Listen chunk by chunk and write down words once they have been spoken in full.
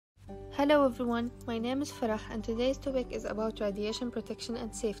Hello everyone, my name is Farah and today's topic is about radiation protection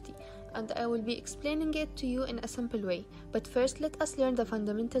and safety, and I will be explaining it to you in a simple way. But first, let us learn the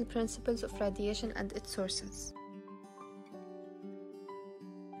fundamental principles of radiation and its sources.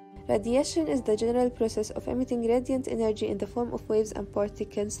 Radiation is the general process of emitting radiant energy in the form of waves and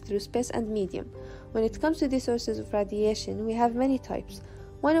particles through space and medium. When it comes to the sources of radiation, we have many types.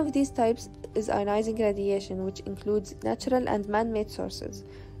 One of these types is ionizing radiation, which includes natural and man-made sources.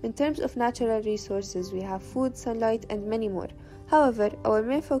 In terms of natural resources, we have food, sunlight, and many more. However, our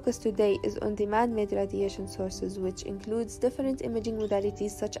main focus today is on the man-made radiation sources, which includes different imaging modalities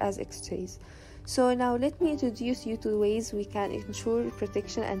such as X-rays. So now let me introduce you to ways we can ensure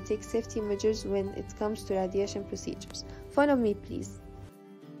protection and take safety measures when it comes to radiation procedures. Follow me, please.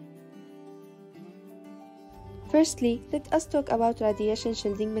 Firstly, let us talk about radiation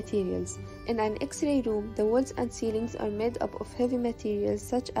shielding materials. In an X-ray room, the walls and ceilings are made up of heavy materials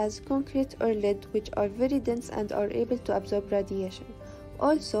such as concrete or lead, which are very dense and are able to absorb radiation.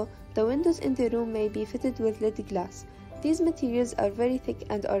 Also, the windows in the room may be fitted with lead glass. These materials are very thick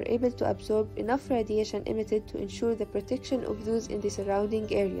and are able to absorb enough radiation emitted to ensure the protection of those in the surrounding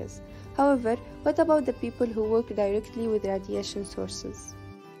areas. However, what about the people who work directly with radiation sources?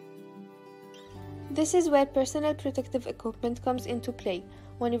 This is where personal protective equipment comes into play.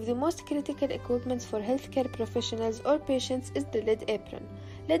 One of the most critical equipments for healthcare professionals or patients is the lead apron.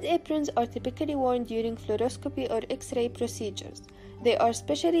 Lead aprons are typically worn during fluoroscopy or X-ray procedures. They are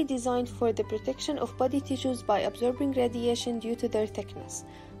specially designed for the protection of body tissues by absorbing radiation due to their thickness.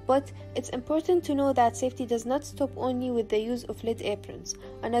 But it's important to know that safety does not stop only with the use of lead aprons.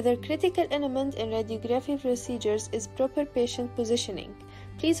 Another critical element in radiography procedures is proper patient positioning.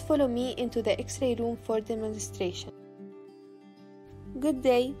 Please follow me into the X-ray room for demonstration. Good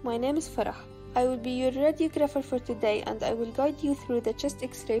day, my name is Farah. I will be your radiographer for today and I will guide you through the chest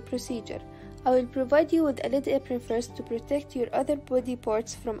X-ray procedure. I will provide you with a lead apron first to protect your other body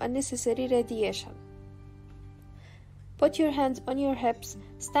parts from unnecessary radiation. Put your hands on your hips,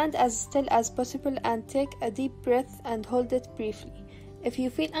 stand as still as possible and take a deep breath and hold it briefly. If you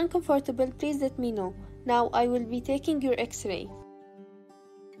feel uncomfortable, please let me know. Now I will be taking your X-ray.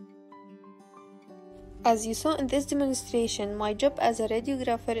 As you saw in this demonstration, my job as a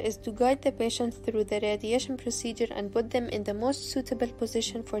radiographer is to guide the patient through the radiation procedure and put them in the most suitable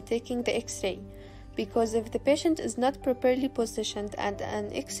position for taking the X-ray. Because if the patient is not properly positioned and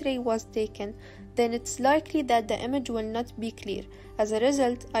an X-ray was taken, then it's likely that the image will not be clear. As a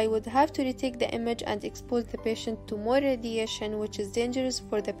result, I would have to retake the image and expose the patient to more radiation, which is dangerous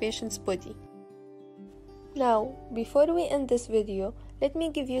for the patient's body. Now, before we end this video, let me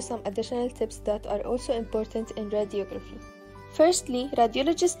give you some additional tips that are also important in radiography. Firstly,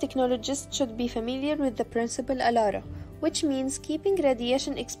 radiologist-technologists should be familiar with the principle ALARA, which means keeping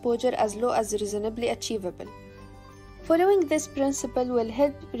radiation exposure as low as reasonably achievable. Following this principle will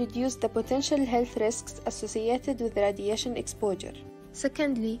help reduce the potential health risks associated with radiation exposure.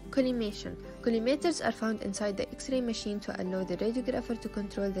 Secondly, collimation. Collimators are found inside the X-ray machine to allow the radiographer to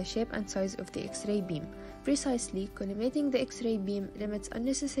control the shape and size of the X-ray beam. Precisely, collimating the X-ray beam limits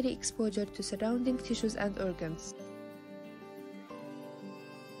unnecessary exposure to surrounding tissues and organs.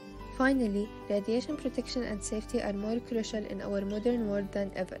 Finally, radiation protection and safety are more crucial in our modern world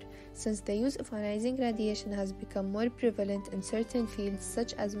than ever, since the use of ionizing radiation has become more prevalent in certain fields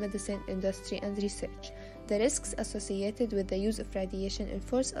such as medicine, industry, and research. The risks associated with the use of radiation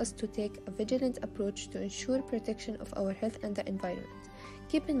enforce us to take a vigilant approach to ensure protection of our health and the environment.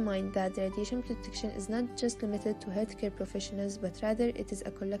 Keep in mind that radiation protection is not just limited to healthcare professionals, but rather it is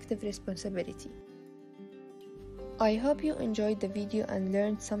a collective responsibility. I hope you enjoyed the video and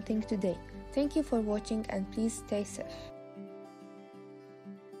learned something today. Thank you for watching and please stay safe.